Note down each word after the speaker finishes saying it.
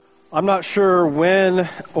I'm not sure when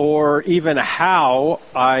or even how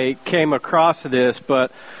I came across this,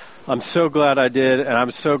 but I'm so glad I did, and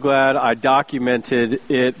I'm so glad I documented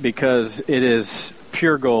it because it is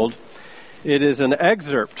pure gold. It is an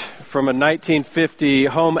excerpt from a 1950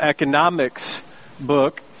 home economics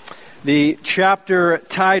book. The chapter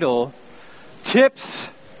title, Tips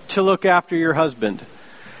to Look After Your Husband.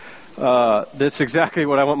 That's exactly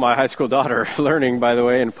what I want my high school daughter learning, by the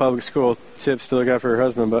way, in public school, tips to look after her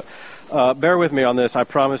husband. But bear with me on this. I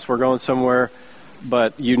promise we're going somewhere,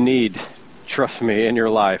 but you need, trust me, in your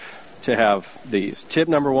life to have these. Tip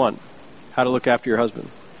number 1, how to look after your husband.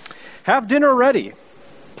 Have dinner ready.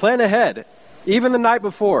 Plan ahead, even the night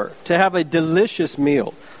before, to have a delicious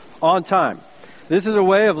meal on time. This is a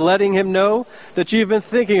way of letting him know that you've been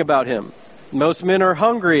thinking about him. Most men are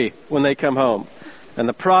hungry when they come home, and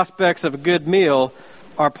the prospects of a good meal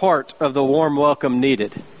are part of the warm welcome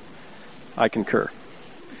needed. I concur.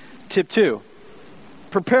 Tip 2,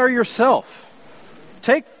 prepare yourself.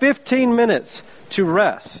 Take 15 minutes to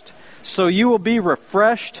rest so you will be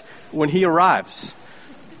refreshed when he arrives.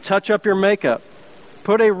 Touch up your makeup.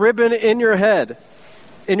 Put a ribbon in your head,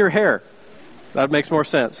 in your hair. That makes more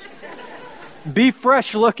sense. Be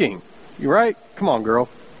fresh looking. You right? Come on, girl.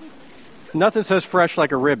 Nothing says fresh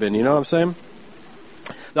like a ribbon, you know what I'm saying?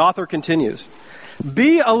 The author continues.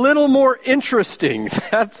 Be a little more interesting.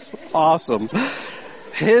 That's awesome.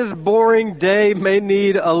 His boring day may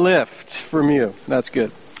need a lift from you. That's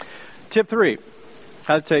good. Tip 3,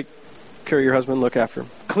 how to take care of your husband, look after him.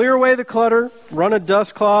 Clear away the clutter. Run a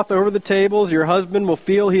dust cloth over the tables. Your husband will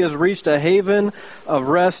feel he has reached a haven of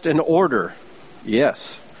rest and order.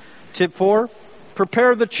 Yes. Tip 4,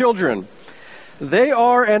 prepare the children. They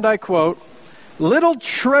are, and I quote, little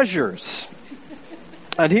treasures.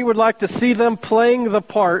 And he would like to see them playing the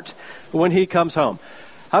part when he comes home.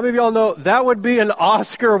 How many of y'all know that would be an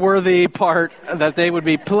Oscar-worthy part, that they would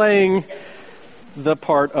be playing the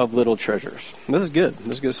part of little treasures? This is good.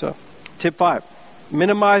 This is good stuff. Tip 5,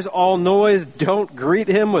 minimize all noise. Don't greet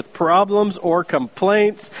him with problems or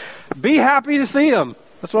complaints. Be happy to see him.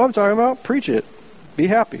 That's what I'm talking about. Preach it. Be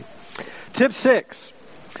happy. Tip 6,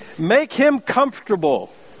 make him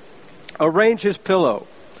comfortable. Arrange his pillow.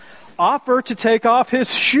 Offer to take off his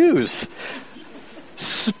shoes.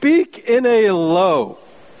 Speak in a low,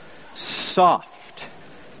 soft,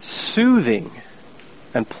 soothing,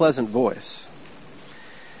 and pleasant voice.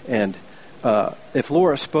 And if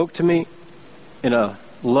Laura spoke to me in a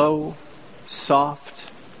low, soft,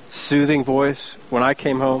 soothing voice when I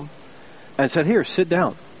came home and said, here, sit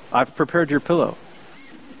down. I've prepared your pillow.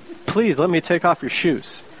 Please let me take off your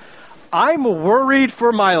shoes. I'm worried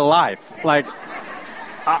for my life. Like,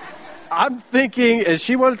 I'm thinking, is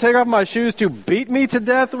she want to take off my shoes to beat me to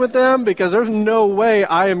death with them? Because there's no way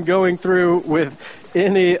I am going through with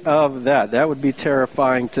any of that. That would be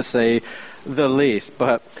terrifying, to say the least.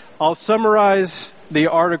 But I'll summarize the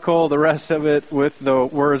article, the rest of it, with the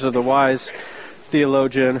words of the wise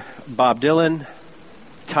theologian Bob Dylan.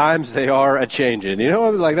 Times they are a-changing. You know,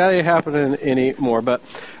 like that ain't happening anymore. But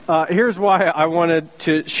here's why I wanted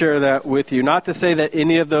to share that with you. Not to say that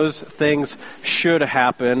any of those things should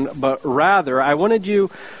happen, but rather I wanted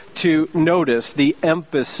you to notice the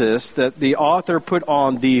emphasis that the author put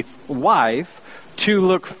on the wife to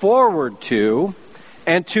look forward to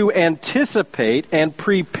and to anticipate and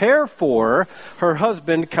prepare for her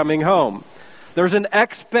husband coming home. There's an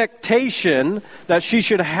expectation that she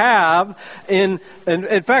should have in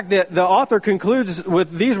fact, the author concludes with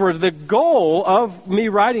these words, the goal of me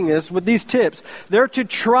writing this with these tips, they're to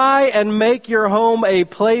try and make your home a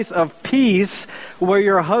place of peace where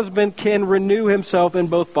your husband can renew himself in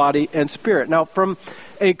both body and spirit. Now, from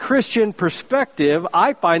a Christian perspective,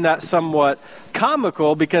 I find that somewhat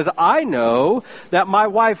comical because I know that my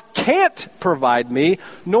wife can't provide me,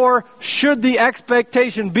 nor should the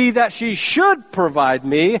expectation be that she should provide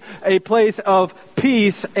me a place of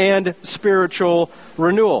peace and spiritual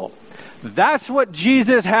renewal. That's what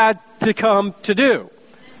Jesus had to come to do.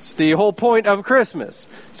 It's the whole point of Christmas.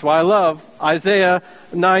 That's why I love Isaiah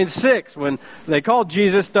 9:6 when they called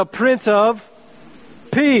Jesus the Prince of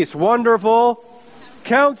Peace, Wonderful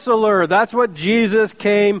Counselor. That's what Jesus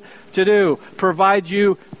came to do. Provide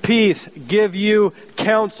you peace. Give you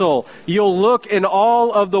counsel. You'll look in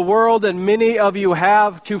all of the world, and many of you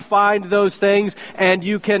have, to find those things, and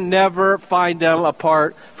you can never find them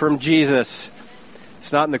apart from Jesus.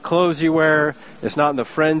 It's not in the clothes you wear. It's not in the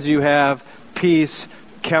friends you have. Peace,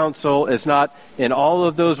 counsel. It's not in all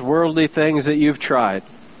of those worldly things that you've tried.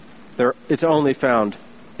 It's only found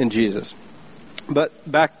in Jesus.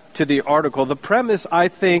 But back to the article. The premise, I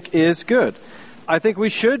think, is good. I think we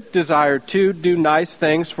should desire to do nice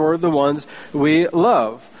things for the ones we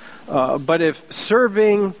love. But if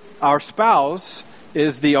serving our spouse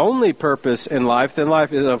is the only purpose in life, then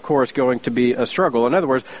life is, of course, going to be a struggle. In other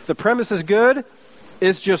words, the premise is good,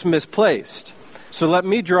 it's just misplaced. So let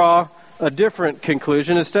me draw a different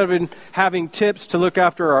conclusion. Instead of having tips to look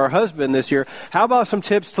after our husband this year, how about some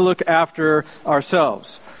tips to look after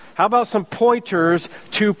ourselves? How about some pointers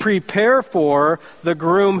to prepare for the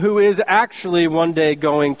groom who is actually one day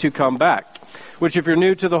going to come back? Which, if you're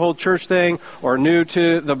new to the whole church thing or new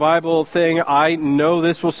to the Bible thing, I know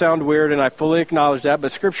this will sound weird, and I fully acknowledge that,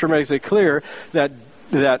 but Scripture makes it clear that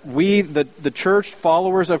we, the church,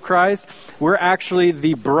 followers of Christ, we're actually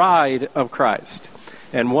the bride of Christ.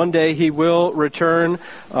 And one day He will return,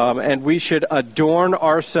 and we should adorn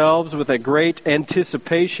ourselves with a great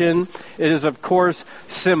anticipation. It is, of course,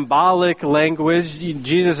 symbolic language.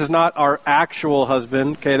 Jesus is not our actual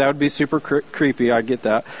husband. Okay, that would be super creepy. I get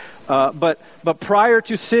that. But prior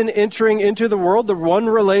to sin entering into the world, the one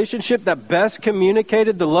relationship that best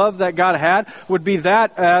communicated the love that God had would be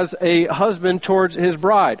that as a husband towards his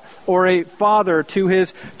bride, or a father to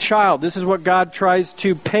his child. This is what God tries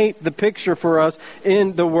to paint the picture for us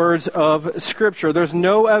in the words of Scripture. There's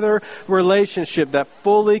no other relationship that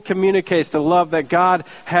fully communicates the love that God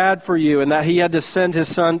had for you, and that He had to send His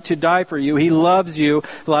Son to die for you. He loves you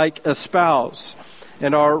like a spouse.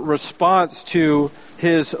 And our response to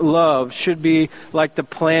His love should be like the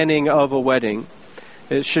planning of a wedding.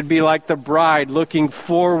 It should be like the bride looking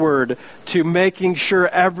forward to making sure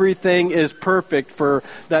everything is perfect for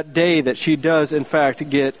that day that she does, in fact,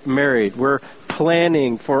 get married. We're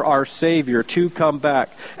planning for our Savior to come back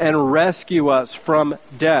and rescue us from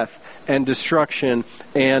death and destruction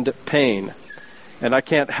and pain. And I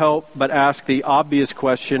can't help but ask the obvious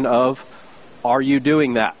question of, are you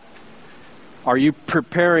doing that? Are you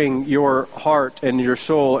preparing your heart and your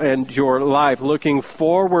soul and your life, looking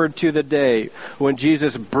forward to the day when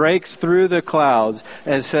Jesus breaks through the clouds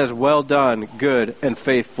and says, "Well done, good and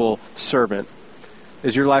faithful servant"?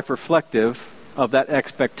 Is your life reflective of that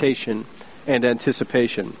expectation and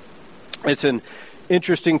anticipation? It's an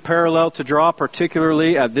interesting parallel to draw,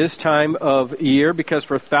 particularly at this time of year, because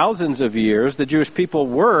for thousands of years, the Jewish people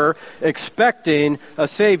were expecting a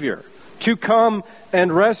Savior to come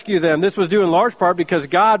and rescue them. This was due in large part because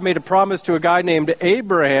God made a promise to a guy named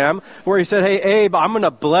Abraham where He said, "Hey, Abe, I'm going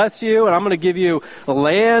to bless you, and I'm going to give you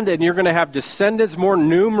land, and you're going to have descendants more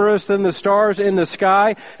numerous than the stars in the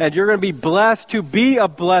sky, and you're going to be blessed to be a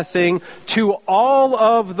blessing to all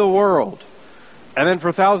of the world." And then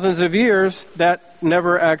for thousands of years, that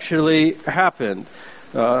never actually happened.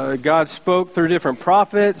 God spoke through different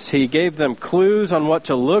prophets. He gave them clues on what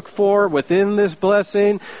to look for within this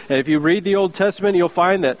blessing. And if you read the Old Testament, you'll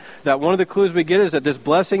find that one of the clues we get is that this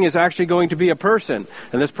blessing is actually going to be a person.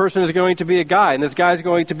 And this person is going to be a guy. And this guy is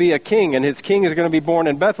going to be a king. And his king is going to be born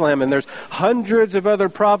in Bethlehem. And there's hundreds of other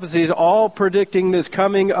prophecies all predicting this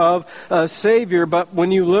coming of a Savior. But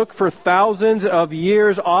when you look for thousands of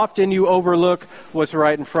years, often you overlook what's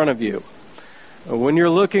right in front of you. When you're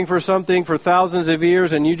looking for something for thousands of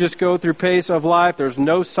years and you just go through pace of life, there's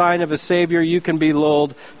no sign of a Savior, you can be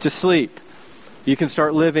lulled to sleep. You can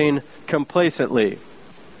start living complacently.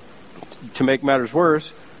 To make matters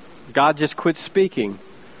worse, God just quit speaking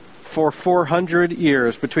for 400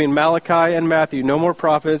 years. Between Malachi and Matthew, no more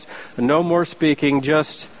prophets, no more speaking,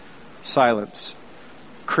 just silence.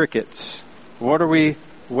 Crickets. What are we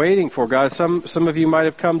waiting for, guys? Some of you might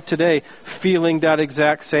have come today feeling that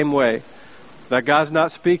exact same way. That God's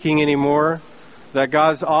not speaking anymore, that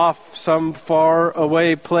God's off some far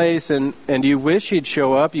away place, and you wish He'd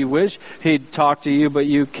show up, you wish He'd talk to you, but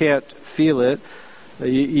you can't feel it.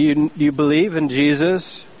 You believe in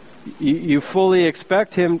Jesus, you fully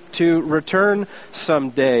expect Him to return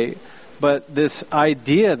someday, but this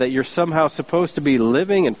idea that you're somehow supposed to be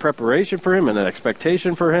living in preparation for Him and an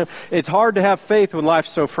expectation for Him, it's hard to have faith when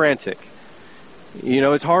life's so frantic. You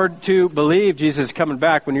know, it's hard to believe Jesus is coming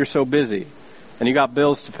back when you're so busy. And you got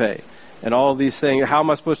bills to pay and all these things. How am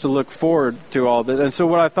I supposed to look forward to all this? And so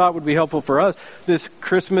what I thought would be helpful for us this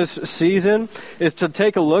Christmas season is to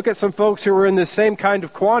take a look at some folks who were in this same kind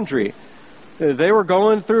of quandary. They were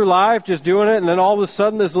going through life, just doing it, and then all of a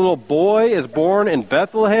sudden this little boy is born in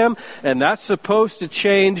Bethlehem, and that's supposed to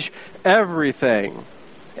change everything.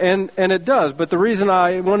 And it does. But the reason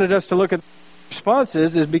I wanted us to look at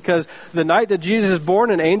responses is because the night that Jesus is born,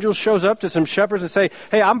 an angel shows up to some shepherds and say,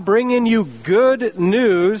 "Hey, I'm bringing you good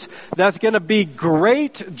news that's going to be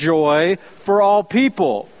great joy for all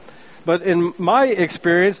people." But in my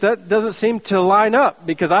experience, that doesn't seem to line up,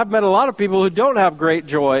 because I've met a lot of people who don't have great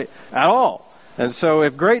joy at all. And so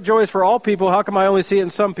if great joy is for all people, how come I only see it in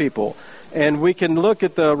some people? And we can look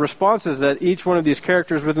at the responses that each one of these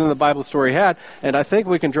characters within the Bible story had, and I think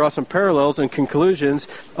we can draw some parallels and conclusions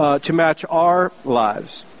to match our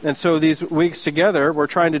lives. And so these weeks together, we're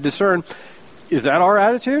trying to discern, is that our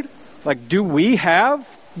attitude? Like, do we have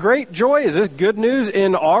great joy? Is this good news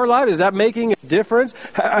in our life? Is that making a difference?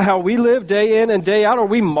 How we live day in and day out, are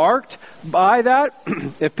we marked by that?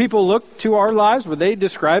 If people look to our lives, would they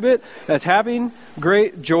describe it as having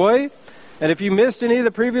great joy? And if you missed any of the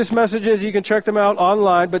previous messages, you can check them out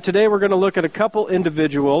online. But today we're going to look at a couple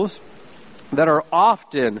individuals that are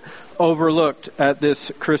often overlooked at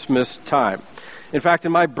this Christmas time. In fact,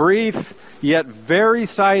 in my brief yet very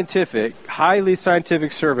scientific, highly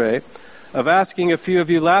scientific survey of asking a few of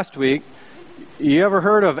you last week, you ever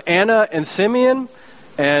heard of Anna and Simeon?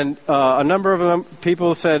 And a number of them,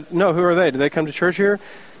 people said, no, who are they? Do they come to church here?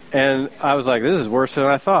 And I was like, this is worse than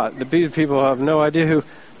I thought. These people have no idea who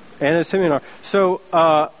Anna and Simeon are. So,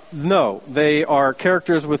 no, they are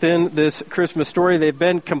characters within this Christmas story. They've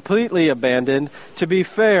been completely abandoned. To be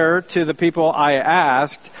fair to the people I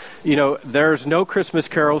asked, there's no Christmas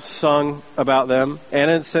carols sung about them.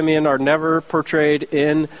 Anna and Simeon are never portrayed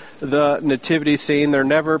in the nativity scene. They're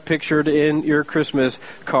never pictured in your Christmas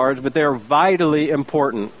cards, but they're vitally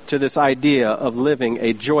important to this idea of living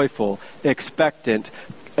a joyful, expectant,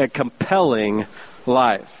 a compelling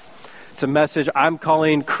life. It's a message I'm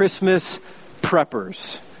calling Christmas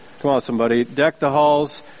Preppers. Come on, somebody. Deck the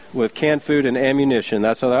halls with canned food and ammunition.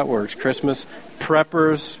 That's how that works. Christmas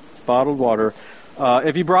Preppers, bottled water.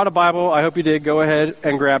 If you brought a Bible, I hope you did, go ahead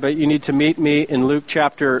and grab it. You need to meet me in Luke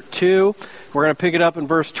chapter 2. We're going to pick it up in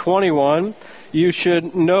verse 21. You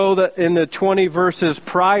should know that in the 20 verses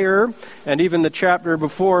prior, and even the chapter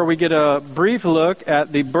before, we get a brief look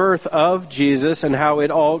at the birth of Jesus and how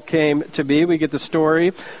it all came to be. We get the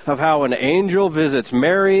story of how an angel visits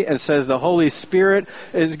Mary and says the Holy Spirit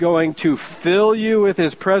is going to fill you with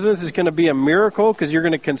his presence. It's going to be a miracle because you're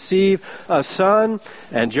going to conceive a son.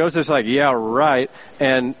 And Joseph's like, yeah, right.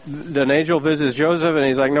 And an angel visits Joseph, and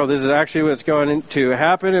he's like, no, this is actually what's going to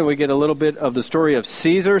happen. And we get a little bit of the story of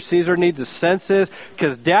Caesar. Caesar needs a census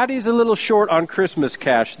because Daddy's a little short on Christmas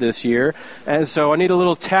cash this year. And so I need a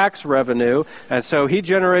little tax revenue. And so he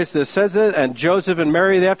generates this census, and Joseph and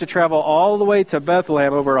Mary, they have to travel all the way to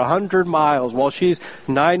Bethlehem, over 100 miles, while she's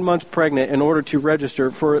 9 months pregnant, in order to register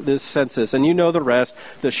for this census. And you know the rest,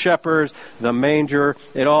 the shepherds, the manger,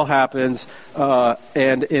 it all happens.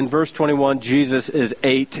 And in verse 21, Jesus is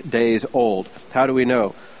 8 days old. How do we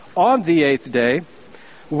know? On the 8th day,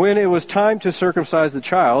 when it was time to circumcise the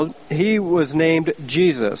child, he was named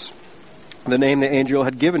Jesus, the name the angel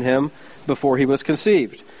had given him before he was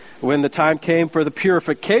conceived. When the time came for the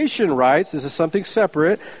purification rites, this is something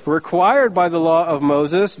separate, required by the law of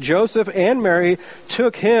Moses, Joseph and Mary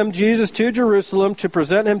took him, Jesus, to Jerusalem to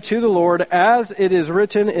present him to the Lord, as it is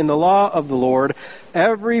written in the law of the Lord.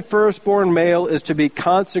 Every firstborn male is to be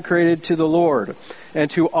consecrated to the Lord,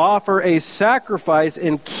 and to offer a sacrifice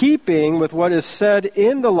in keeping with what is said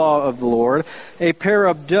in the law of the Lord, a pair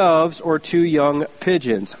of doves or 2 young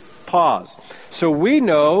pigeons. Pause. So we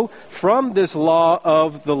know from this law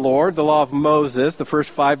of the Lord, the law of Moses, the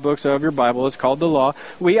first 5 books of your Bible is called the law.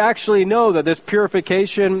 We actually know that this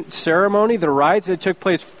purification ceremony, the rites, it took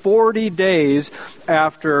place 40 days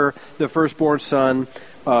after the firstborn son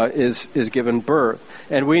is given birth.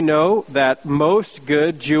 And we know that most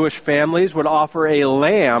good Jewish families would offer a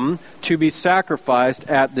lamb to be sacrificed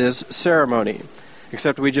at this ceremony.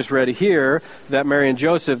 Except we just read here that Mary and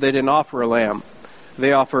Joseph, they didn't offer a lamb.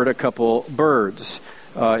 They offered a couple birds.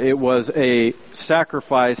 It was a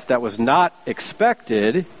sacrifice that was not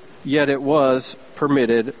expected, yet it was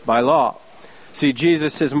permitted by law. See,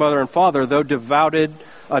 Jesus, his mother and father, though devoted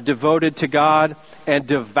to God and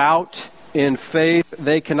devout in faith,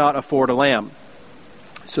 they cannot afford a lamb.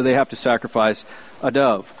 So they have to sacrifice a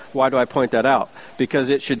dove. Why do I point that out? Because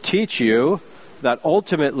it should teach you that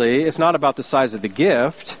ultimately it's not about the size of the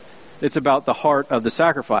gift, it's about the heart of the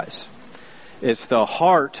sacrifice. It's the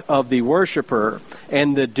heart of the worshiper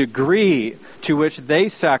and the degree to which they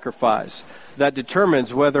sacrifice that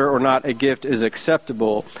determines whether or not a gift is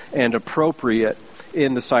acceptable and appropriate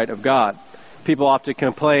in the sight of God. People often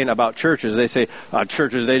complain about churches. They say,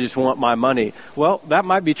 churches, they just want my money. Well, that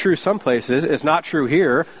might be true some places. It's not true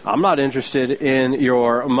here. I'm not interested in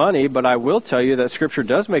your money, but I will tell you that Scripture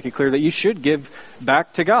does make it clear that you should give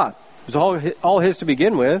back to God. It was all His to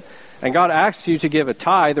begin with. And God asks you to give a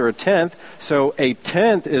tithe or a tenth. So a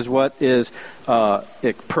tenth is what is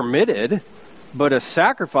permitted, but a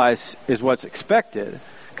sacrifice is what's expected.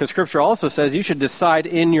 Because Scripture also says you should decide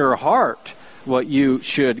in your heart what you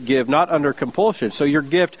should give, not under compulsion. So your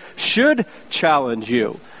gift should challenge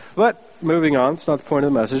you. But moving on, it's not the point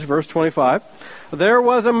of the message. Verse 25. There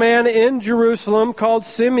was a man in Jerusalem called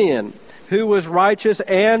Simeon, who was righteous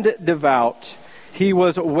and devout. He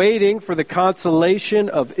was waiting for the consolation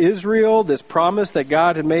of Israel, this promise that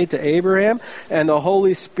God had made to Abraham, and the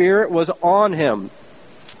Holy Spirit was on him.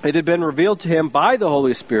 It had been revealed to him by the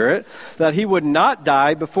Holy Spirit that he would not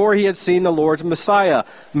die before he had seen the Lord's Messiah.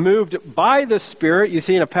 Moved by the Spirit, you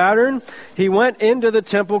see a pattern? He went into the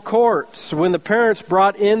temple courts. When the parents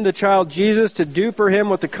brought in the child Jesus to do for him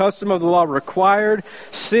what the custom of the law required,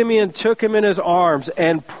 Simeon took him in his arms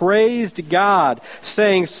and praised God,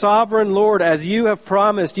 saying, Sovereign Lord, as you have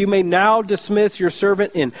promised, you may now dismiss your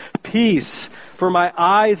servant in peace. For my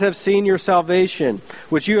eyes have seen your salvation,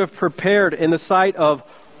 which you have prepared in the sight of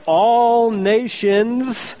all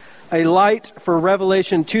nations, a light for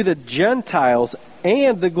revelation to the Gentiles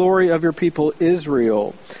and the glory of your people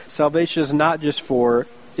Israel. Salvation is not just for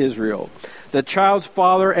Israel. The child's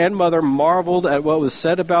father and mother marveled at what was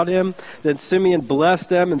said about him. Then Simeon blessed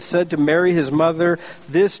them and said to Mary his mother,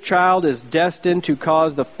 This child is destined to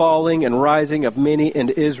cause the falling and rising of many in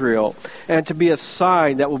Israel, and to be a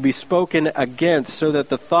sign that will be spoken against, so that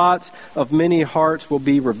the thoughts of many hearts will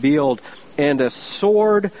be revealed, and a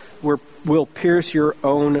sword will pierce your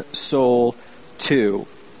own soul too.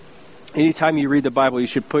 Anytime you read the Bible, you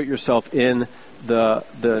should put yourself in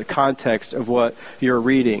the context of what you're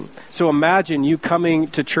reading. So imagine you coming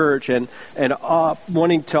to church and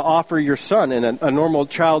wanting to offer your son in a normal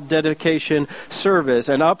child dedication service,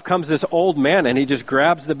 and up comes this old man and he just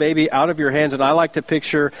grabs the baby out of your hands. And I like to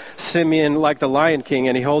picture Simeon like the Lion King,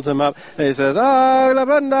 and he holds him up and he says,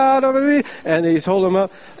 and he's holding him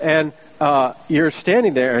up, and you're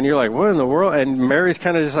standing there and you're like, what in the world? And Mary's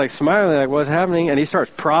kind of just like smiling, like, what's happening? And he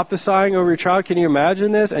starts prophesying over your child. Can you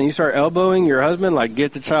imagine this? And you start elbowing your husband, like,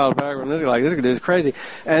 get the child back from this. Like, this is crazy.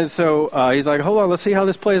 And so he's like, hold on, let's see how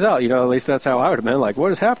this plays out. At least that's how I would have been. Like,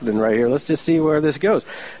 what is happening right here? Let's just see where this goes.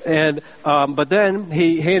 And but then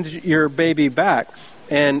he hands your baby back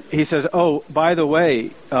and he says, oh, by the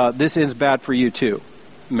way, this ends bad for you too,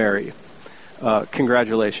 Mary.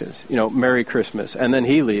 Congratulations. Merry Christmas. And then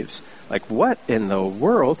he leaves. Like, what in the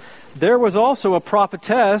world? There was also a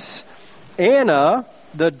prophetess, Anna,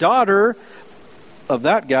 the daughter of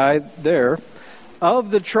that guy there,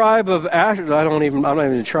 of the tribe of Asher. I'm not even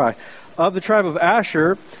going to try. Of the tribe of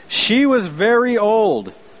Asher. She was very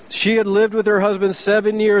old. She had lived with her husband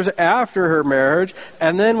 7 years after her marriage,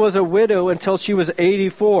 and then was a widow until she was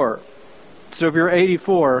 84. So if you're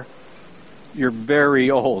 84, you're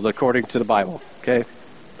very old, according to the Bible. Okay?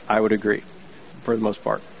 I would agree, for the most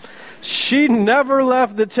part. She never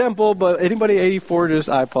left the temple, but anybody 84,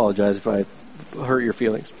 I apologize if I hurt your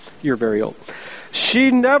feelings. You're very old. She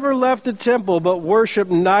never left the temple, but worshiped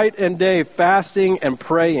night and day, fasting and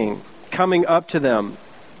praying, coming up to them.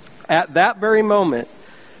 At that very moment,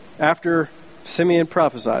 after Simeon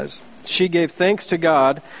prophesied, she gave thanks to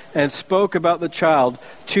God and spoke about the child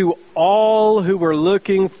to all who were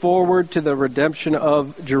looking forward to the redemption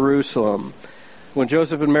of Jerusalem. When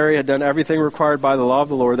Joseph and Mary had done everything required by the law of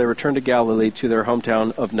the Lord, they returned to Galilee, to their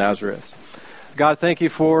hometown of Nazareth. God, thank you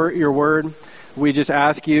for your word. We just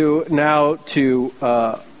ask you now to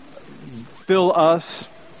fill us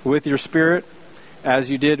with your Spirit, as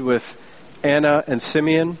you did with Anna and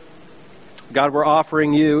Simeon. God, we're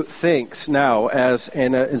offering you thanks now, as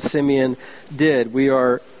Anna and Simeon did. We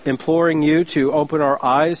are imploring you to open our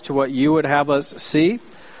eyes to what you would have us see.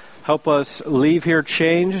 Help us leave here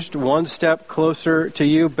changed, one step closer to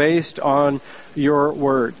you based on your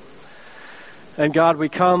word. And God, we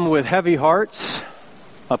come with heavy hearts.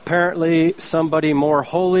 Apparently, somebody more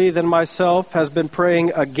holy than myself has been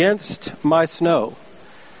praying against my snow,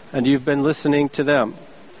 and you've been listening to them.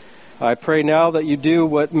 I pray now that you do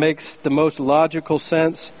what makes the most logical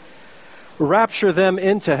sense. Rapture them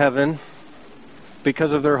into heaven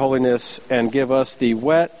because of their holiness, and give us the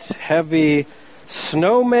wet, heavy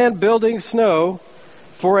snowman building snow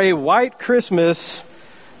for a white Christmas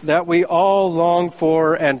that we all long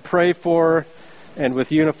for and pray for, and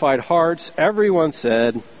with unified hearts, everyone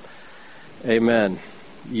said, amen.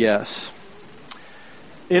 Yes.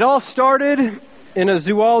 It all started in a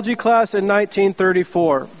zoology class in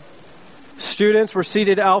 1934. Students were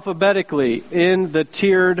seated alphabetically in the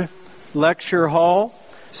tiered lecture hall.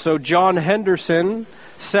 So John Henderson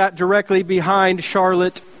sat directly behind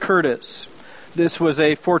Charlotte Curtis. This was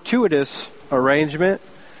a fortuitous arrangement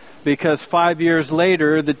because 5 years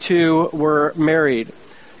later, the two were married.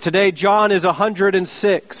 Today, John is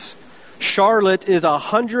 106. Charlotte is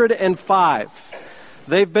 105.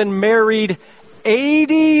 They've been married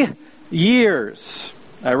 80 years.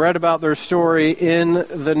 I read about their story in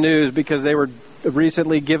the news because they were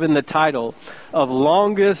recently given the title of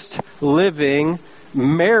longest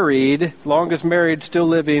married, still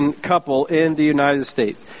living couple in the United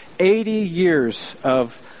States. 80 years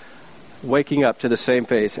of waking up to the same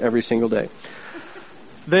face every single day.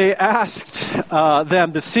 They asked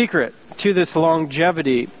them the secret to this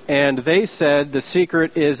longevity, and they said the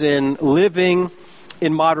secret is in living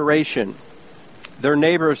in moderation. Their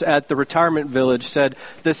neighbors at the retirement village said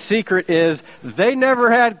the secret is they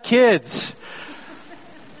never had kids.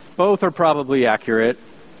 Both are probably accurate.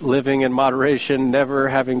 Living in moderation, never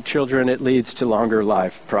having children, it leads to longer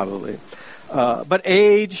life, probably. But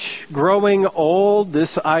age, growing old,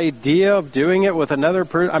 this idea of doing it with another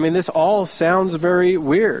person, this all sounds very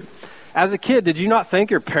weird. As a kid, did you not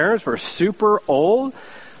think your parents were super old?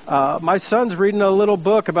 My son's reading a little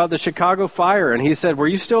book about the Chicago fire, and he said, "Were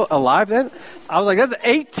you still alive then?" I was like, "That's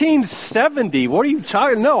 1870. What are you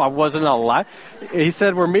talking?" No, I wasn't alive. He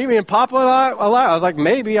said, "Were Mimi and Papa alive?" I was like,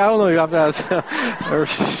 "Maybe. I don't know." You have to ask. They're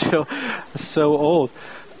still so old.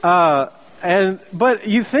 But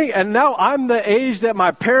you think, and now I'm the age that my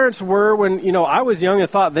parents were when, I was young and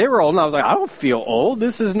thought they were old. And I was like, I don't feel old.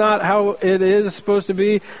 This is not how it is supposed to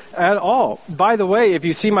be at all. By the way, if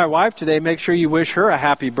you see my wife today, make sure you wish her a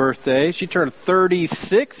happy birthday. She turned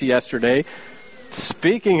 36 yesterday.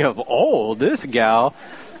 Speaking of old, this gal,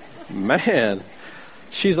 man,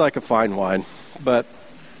 she's like a fine wine, but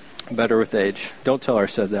better with age. Don't tell her I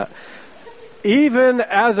said that. Even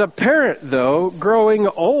as a parent, though, growing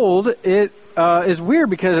old, it is weird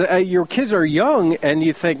because your kids are young and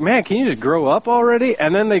you think, man, can you just grow up already?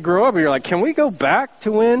 And then they grow up and you're like, can we go back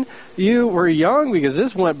to when you were young? Because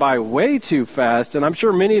this went by way too fast. And I'm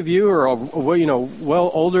sure many of you are,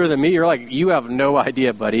 well older than me. You're like, you have no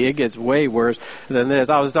idea, buddy. It gets way worse than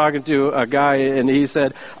this. I was talking to a guy and he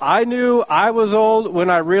said, I knew I was old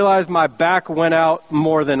when I realized my back went out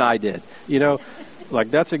more than I did.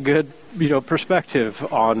 That's a good perspective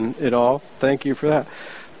on it all. Thank you for that.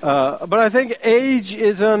 But I think age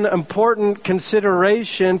is an important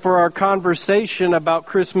consideration for our conversation about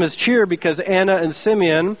Christmas cheer because Anna and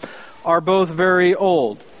Simeon are both very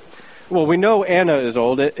old. Well, we know Anna is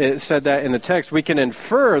old. It said that in the text. We can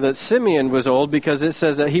infer that Simeon was old because it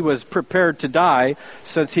says that he was prepared to die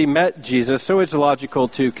since he met Jesus. So it's logical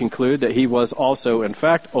to conclude that he was also, in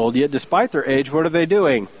fact, old. Yet despite their age, what are they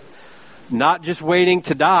doing? Not just waiting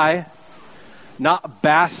to die. Not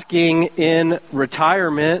basking in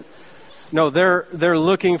retirement. No, they're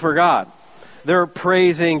looking for God. They're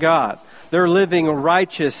praising God. They're living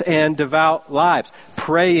righteous and devout lives,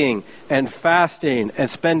 praying and fasting and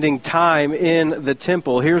spending time in the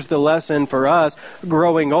temple. Here's the lesson for us.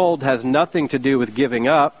 Growing old has nothing to do with giving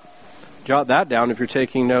up. Jot that down if you're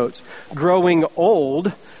taking notes. Growing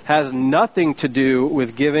old has nothing to do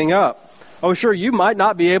with giving up. Oh, sure, you might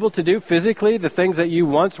not be able to do physically the things that you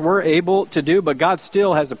once were able to do, but God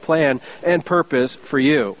still has a plan and purpose for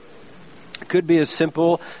you. It could be as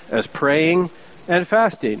simple as praying and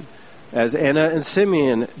fasting, as Anna and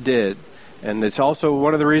Simeon did. And it's also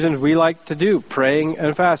one of the reasons we like to do praying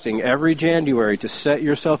and fasting every January to set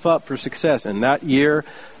yourself up for success in that year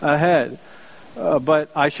ahead. But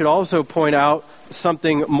I should also point out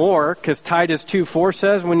something more, because Titus 2:4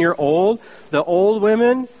 says when you're old, the old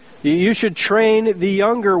women, you should train the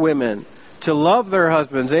younger women to love their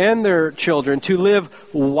husbands and their children, to live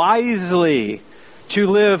wisely, to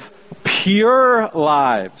live pure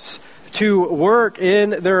lives, to work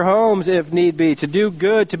in their homes if need be, to do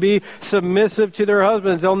good, to be submissive to their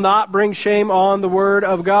husbands. They'll not bring shame on the word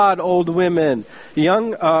of God, old women.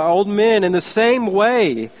 Old men, in the same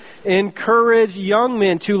way, encourage young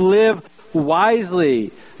men to live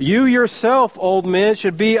wisely. You yourself, old men,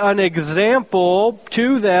 should be an example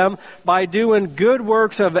to them by doing good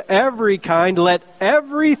works of every kind. Let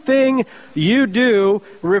everything you do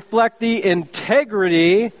reflect the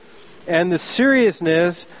integrity and the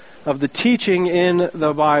seriousness of the teaching in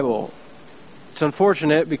the Bible. It's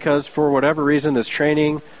unfortunate because for whatever reason, this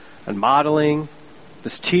training and modeling,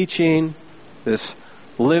 this teaching, this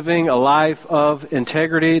living a life of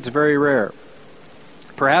integrity, it's very rare.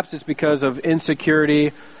 Perhaps it's because of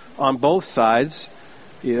insecurity on both sides.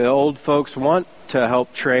 The old folks want to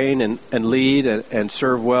help train and lead and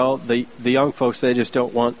serve well. The young folks, they just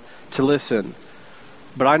don't want to listen.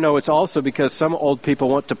 But I know it's also because some old people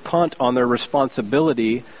want to punt on their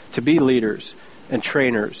responsibility to be leaders and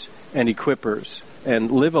trainers and equippers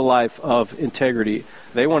and live a life of integrity.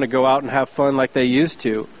 They want to go out and have fun like they used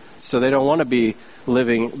to, so they don't want to be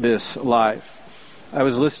living this life. I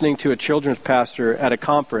was listening to a children's pastor at a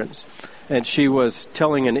conference, and she was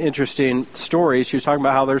telling an interesting story. She was talking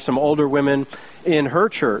about how there's some older women in her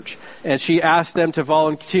church, and she asked them to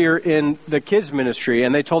volunteer in the kids ministry,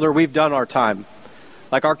 and they told her, we've done our time.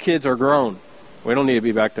 Like, our kids are grown. We don't need to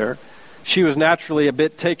be back there. She was naturally a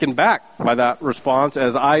bit taken back by that response,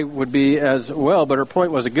 as I would be as well, but her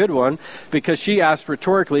point was a good one, because she asked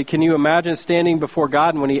rhetorically, can you imagine standing before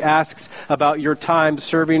God, and when he asks about your time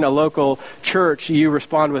serving a local church, you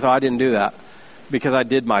respond with, I didn't do that because I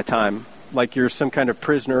did my time, like you're some kind of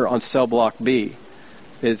prisoner on cell block B.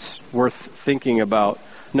 It's worth thinking about.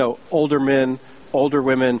 No, older men, older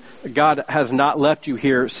women, God has not left you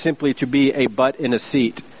here simply to be a butt in a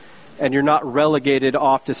seat. And you're not relegated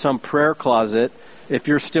off to some prayer closet. If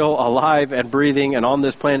you're still alive and breathing and on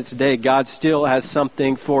this planet today, God still has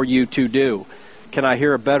something for you to do. Can I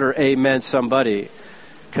hear a better amen, somebody?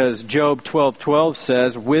 Because Job 12:12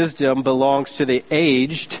 says, wisdom belongs to the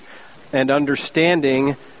aged and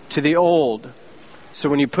understanding to the old. So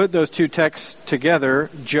when you put those two texts together,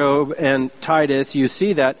 Job and Titus, you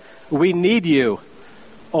see that we need you,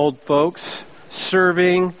 old folks,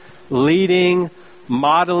 serving, leading,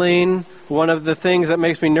 modeling. One of the things that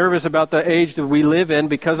makes me nervous about the age that we live in,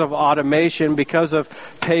 because of automation, because of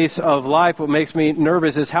pace of life, what makes me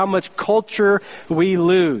nervous is how much culture we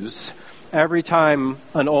lose every time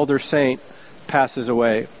an older saint passes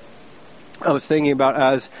away. I was thinking about,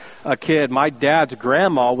 as a kid, my dad's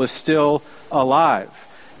grandma was still alive.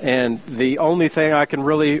 And the only thing I can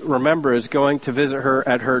really remember is going to visit her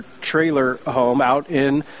at her trailer home out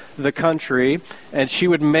in the country. And she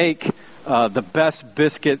would make the best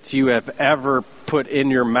biscuits you have ever put in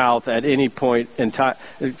your mouth at any point in time.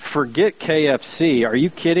 Forget KFC. Are you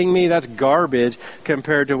kidding me? That's garbage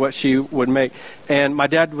compared to what she would make. And my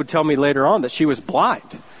dad would tell me later on that she was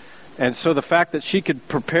blind. And so the fact that she could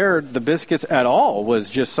prepare the biscuits at all was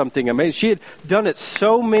just something amazing. She had done it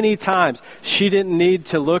so many times. She didn't need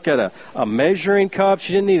to look at a measuring cup.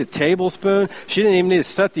 She didn't need a tablespoon. She didn't even need to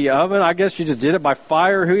set the oven. I guess she just did it by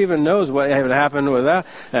fire. Who even knows what had happened with that?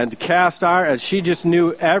 And cast iron. And she just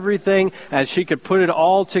knew everything, and she could put it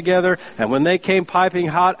all together. And when they came piping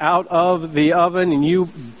hot out of the oven and you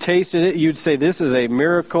tasted it, you'd say, this is a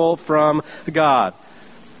miracle from God.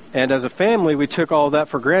 And as a family, we took all that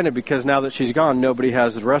for granted, because now that she's gone, nobody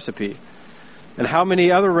has the recipe. And how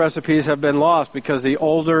many other recipes have been lost because the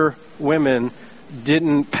older women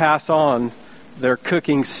didn't pass on their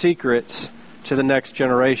cooking secrets to the next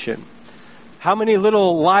generation? How many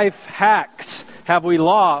little life hacks have we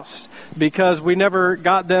lost because we never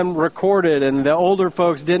got them recorded and the older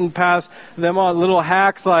folks didn't pass them on? Little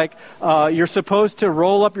hacks like you're supposed to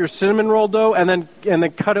roll up your cinnamon roll dough and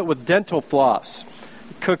then cut it with dental floss.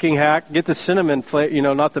 Cooking hack. Get the cinnamon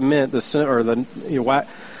flavor, not the mint,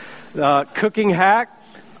 cooking hack.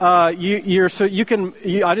 I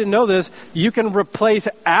didn't know this. You can replace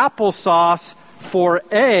applesauce for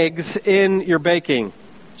eggs in your baking.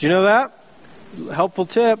 Did you know that? Helpful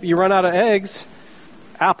tip. You run out of eggs,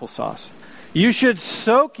 applesauce. You should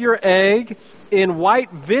soak your egg in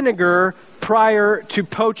white vinegar prior to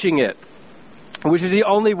poaching it, which is the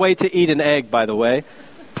only way to eat an egg, by the way.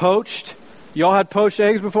 Poached. Y'all had poached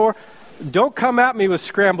eggs before? Don't come at me with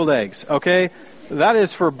scrambled eggs, okay? That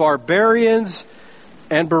is for barbarians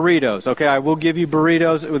and burritos, okay? I will give you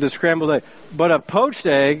burritos with a scrambled egg. But a poached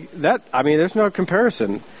egg, there's no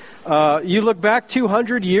comparison. You look back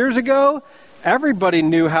 200 years ago, everybody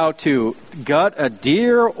knew how to gut a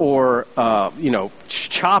deer or,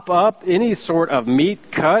 chop up any sort of meat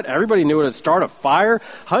cut. Everybody knew how to start a fire.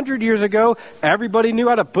 100 years ago, everybody knew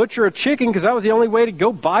how to butcher a chicken, because that was the only way to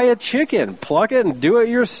go buy a chicken. Pluck it and do it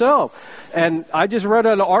yourself. And I just read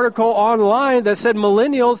an article online that said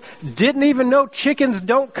millennials didn't even know chickens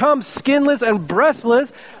don't come skinless and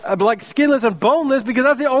breastless, like skinless and boneless, because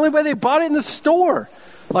that's the only way they bought it in the store.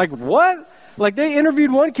 Like, what? Like, they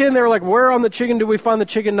interviewed one kid, and they were like, where on the chicken do we find the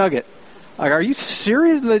chicken nugget? Like, are you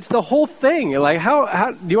serious? It's the whole thing. Like,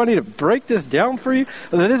 how do you want me to break this down for you?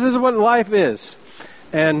 This is what life is.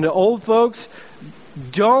 And old folks,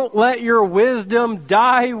 don't let your wisdom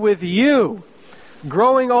die with you.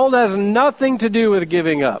 Growing old has nothing to do with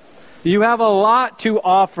giving up. You have a lot to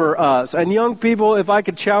offer us. And young people, if I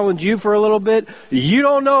could challenge you for a little bit, you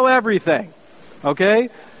don't know everything. Okay?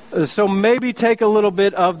 So maybe take a little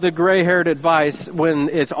bit of the gray-haired advice when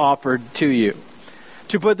it's offered to you.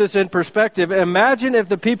 To put this in perspective, imagine if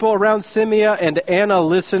the people around Simeon and Anna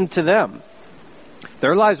listened to them.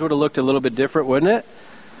 Their lives would have looked a little bit different, wouldn't it?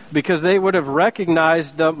 Because they would have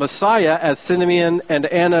recognized the Messiah as Simeon and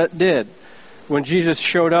Anna did when Jesus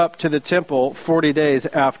showed up to the temple 40 days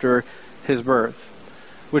after his birth.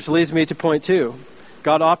 Which leads me to point 2.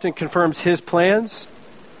 God often confirms his plans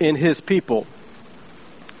in his people.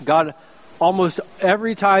 God, almost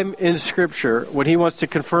every time in Scripture, when he wants to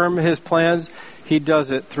confirm his plans, he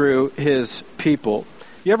does it through his people.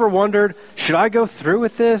 You ever wondered, should I go through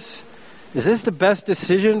with this? Is this the best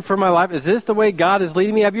decision for my life? Is this the way God is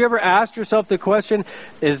leading me? Have you ever asked yourself the question,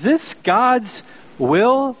 is this God's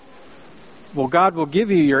will? Well, God will give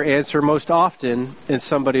you your answer most often in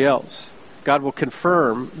somebody else. God will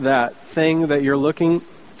confirm that thing that you're looking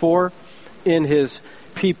for in his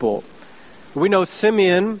people. We know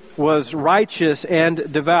Simeon was righteous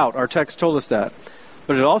and devout. Our text told us that.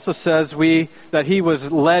 But it also says that he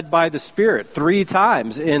was led by the Spirit 3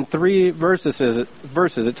 times in 3 verses.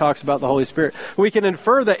 It talks about the Holy Spirit. We can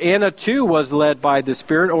infer that Anna too was led by the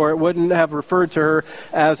Spirit, or it wouldn't have referred to her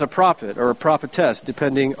as a prophet or a prophetess,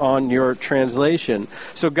 depending on your translation.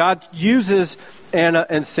 So God uses Anna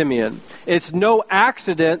and Simeon. It's no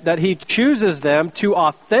accident that he chooses them to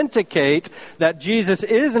authenticate that Jesus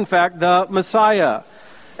is in fact the Messiah.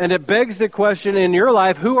 And it begs the question in your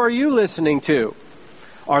life, who are you listening to?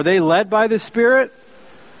 Are they led by the Spirit?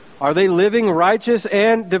 Are they living righteous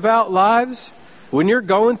and devout lives? When you're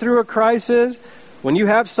going through a crisis, when you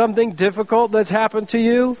have something difficult that's happened to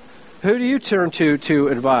you, who do you turn to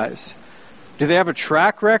advise? Do they have a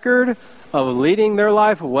track record of leading their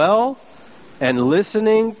life well and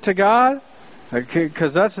listening to God?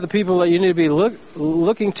 Because that's the people that you need to be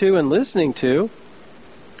looking to and listening to.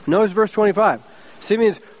 Notice verse 25.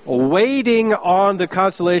 Simeon's waiting on the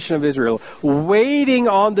consolation of Israel, waiting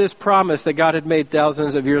on this promise that God had made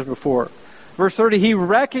thousands of years before. Verse 30, he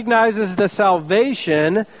recognizes the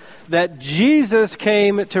salvation that Jesus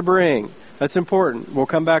came to bring. That's important. We'll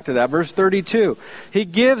come back to that. Verse 32, he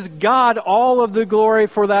gives God all of the glory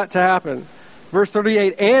for that to happen. Verse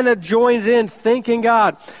 38, Anna joins in thanking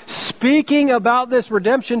God, speaking about this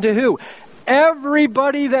redemption to who?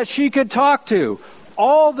 Everybody that she could talk to.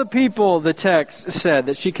 All the people, the text said,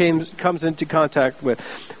 that she comes into contact with.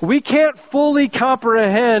 We can't fully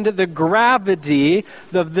comprehend the gravity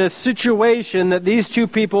of the situation that these two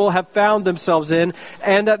people have found themselves in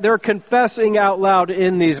and that they're confessing out loud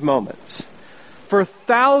in these moments. For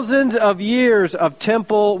thousands of years of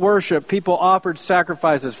temple worship, people offered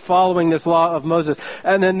sacrifices following this law of Moses.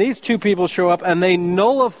 And then these two people show up and they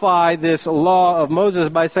nullify this law of Moses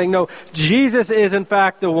by saying, no, Jesus is in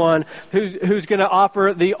fact the one who's going to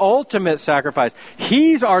offer the ultimate sacrifice.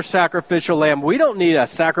 He's our sacrificial lamb. We don't need to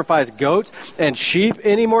sacrifice goats and sheep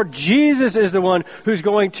anymore. Jesus is the one who's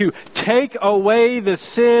going to take away the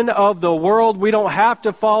sin of the world. We don't have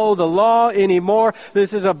to follow the law anymore.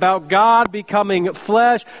 This is about God becoming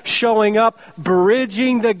flesh, showing up,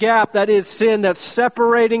 bridging the gap that is sin that's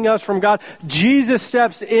separating us from God. Jesus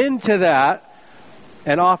steps into that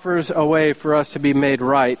and offers a way for us to be made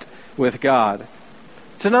right with God.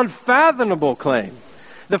 It's an unfathomable claim.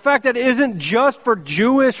 The fact that it isn't just for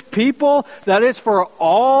Jewish people, that it's for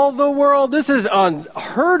all the world, this is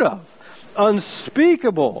unheard of,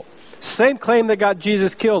 unspeakable. Same claim that got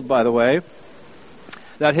Jesus killed, by the way,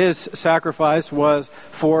 that his sacrifice was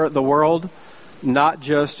for the world, not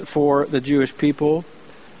just for the Jewish people.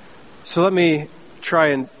 So let me try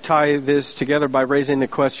and tie this together by raising the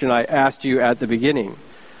question I asked you at the beginning.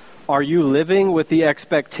 Are you living with the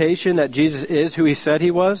expectation that Jesus is who he said he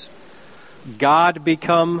was? God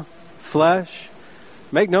become flesh?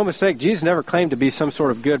 Make no mistake, Jesus never claimed to be some sort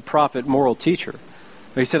of good prophet, moral teacher.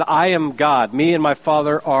 He said, I am God. Me and my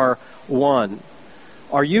Father are one.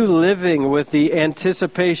 Are you living with the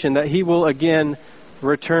anticipation that he will again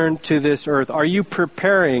return to this earth? Are you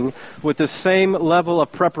preparing with the same level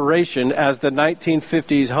of preparation as the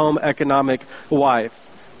 1950s home economic wife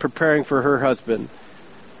preparing for her husband?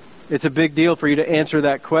 It's a big deal for you to answer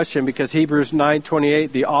that question because Hebrews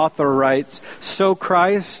 9:28, the author writes, so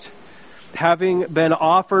Christ, having been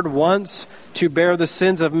offered once to bear the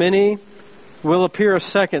sins of many, will appear a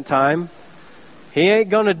second time. He ain't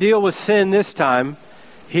going to deal with sin this time.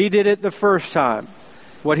 He did it the first time.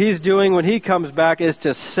 What he's doing when he comes back is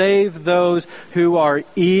to save those who are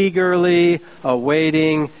eagerly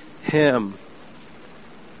awaiting him.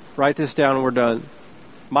 Write this down and we're done.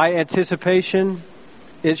 My anticipation,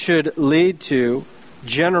 it should lead to,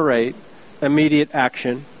 generate immediate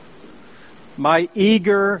action. My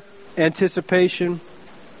eager anticipation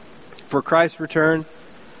for Christ's return,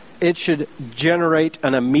 it should generate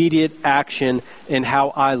an immediate action in how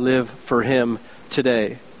I live for him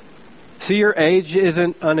today. See, your age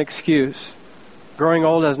isn't an excuse. Growing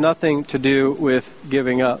old has nothing to do with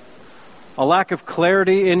giving up. A lack of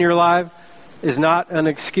clarity in your life is not an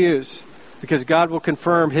excuse because God will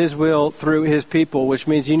confirm his will through his people, which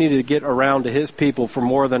means you need to get around to his people for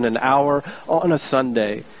more than an hour on a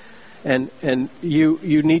Sunday. and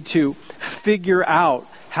you need to figure out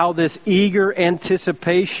how this eager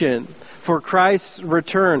anticipation for Christ's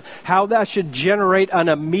return, how that should generate an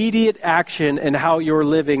immediate action in how you're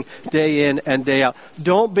living day in and day out.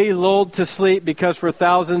 Don't be lulled to sleep because for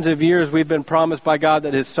thousands of years we've been promised by God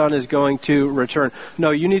that His Son is going to return.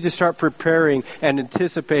 No, you need to start preparing and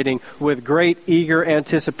anticipating with great eager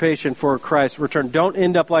anticipation for Christ's return. Don't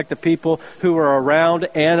end up like the people who were around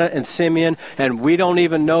Anna and Simeon, and we don't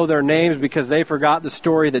even know their names because they forgot the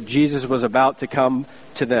story that Jesus was about to come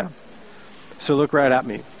to them. So look right at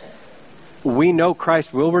me. We know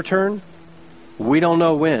Christ will return. We don't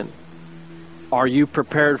know when. Are you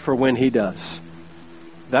prepared for when He does?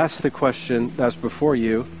 That's the question that's before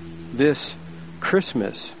you this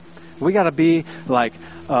Christmas. We got to be like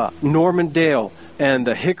Norman Dale and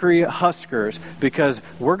the Hickory Huskers because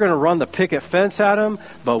we're going to run the picket fence at them,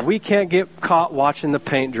 but we can't get caught watching the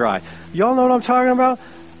paint dry. Y'all know what I'm talking about?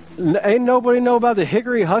 Ain't nobody know about the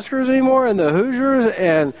Hickory Huskers anymore and the Hoosiers,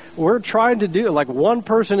 and we're trying to do, like one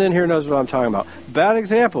person in here knows what I'm talking about. Bad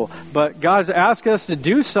example, but God's asked us to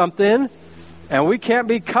do something, and we can't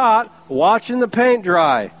be caught watching the paint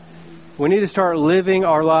dry. We need to start living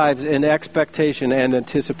our lives in expectation and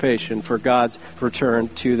anticipation for God's return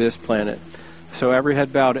to this planet. So every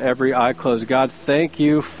head bowed, every eye closed. God, thank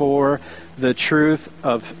you for the truth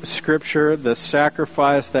of Scripture, the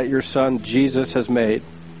sacrifice that your Son Jesus has made.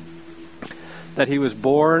 That He was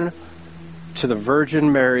born to the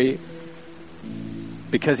Virgin Mary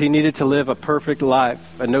because He needed to live a perfect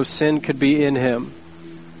life and no sin could be in Him.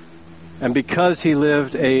 And because He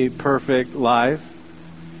lived a perfect life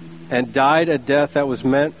and died a death that was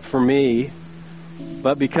meant for me,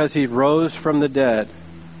 but because He rose from the dead,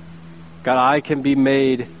 God, I can be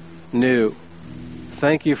made new.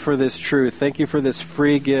 Thank you for this truth. Thank you for this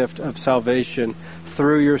free gift of salvation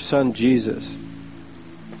through your Son Jesus.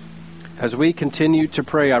 As we continue to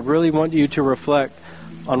pray, I really want you to reflect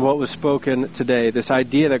on what was spoken today. This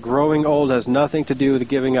idea that growing old has nothing to do with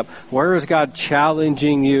giving up. Where is God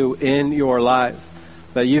challenging you in your life?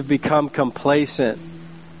 That you've become complacent?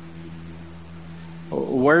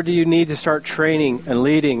 Where do you need to start training and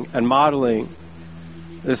leading and modeling?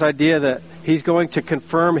 This idea that He's going to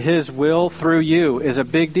confirm His will through you is a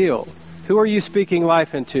big deal. Who are you speaking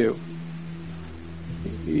life into?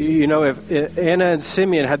 You know, if Anna and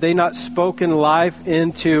Simeon, had they not spoken life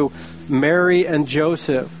into Mary and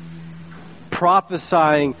Joseph,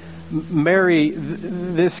 prophesying, Mary,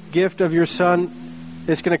 this gift of your Son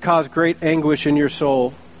is going to cause great anguish in your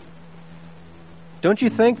soul. Don't you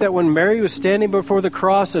think that when Mary was standing before the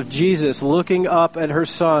cross of Jesus, looking up at her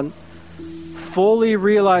Son, fully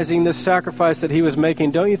realizing this sacrifice that He was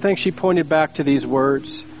making, don't you think she pointed back to these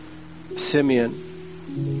words? Simeon.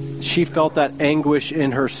 She felt that anguish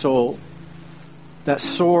in her soul. That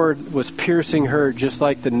sword was piercing her just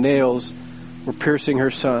like the nails were piercing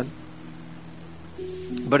her Son.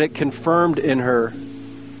 But it confirmed in her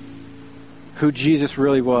who Jesus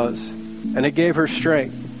really was. And it gave her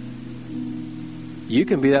strength. You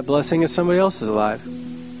can be that blessing in somebody else's life.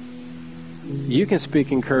 You can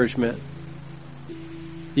speak encouragement.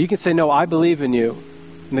 You can say, no, I believe in you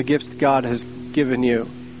and the gifts God has given you.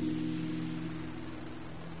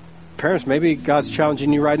 Parents, maybe God's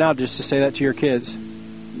challenging you right now just to say that to your kids.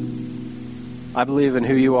 I believe in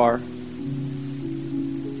who you are.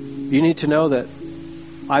 You need to know that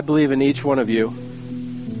I believe in each one of you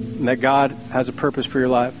and that God has a purpose for your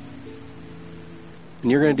life. And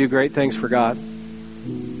you're going to do great things for God.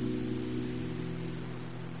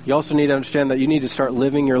 You also need to understand that you need to start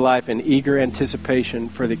living your life in eager anticipation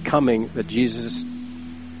for the coming of Jesus'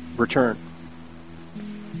 return.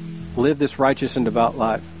 Live this righteous and devout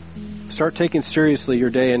life. Start taking seriously your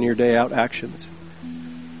day in, your day out actions.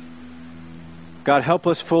 God, help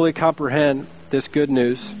us fully comprehend this good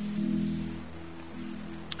news.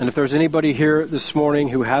 And if there's anybody here this morning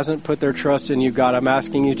who hasn't put their trust in you, God, I'm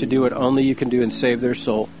asking you to do what only you can do and save their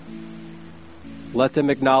soul. Let them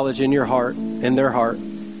acknowledge in your heart, in their heart,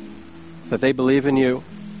 that they believe in you,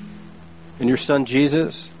 in your Son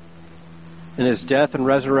Jesus, in His death and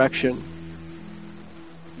resurrection.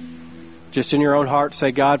 Just in your own heart,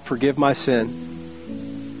 say, God, forgive my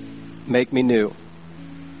sin. Make me new.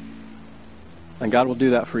 And God will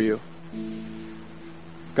do that for you.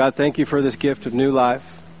 God, thank you for this gift of new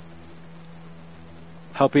life.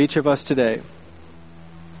 Help each of us today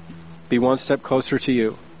be one step closer to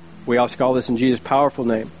you. We ask all this in Jesus' powerful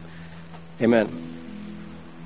name. Amen.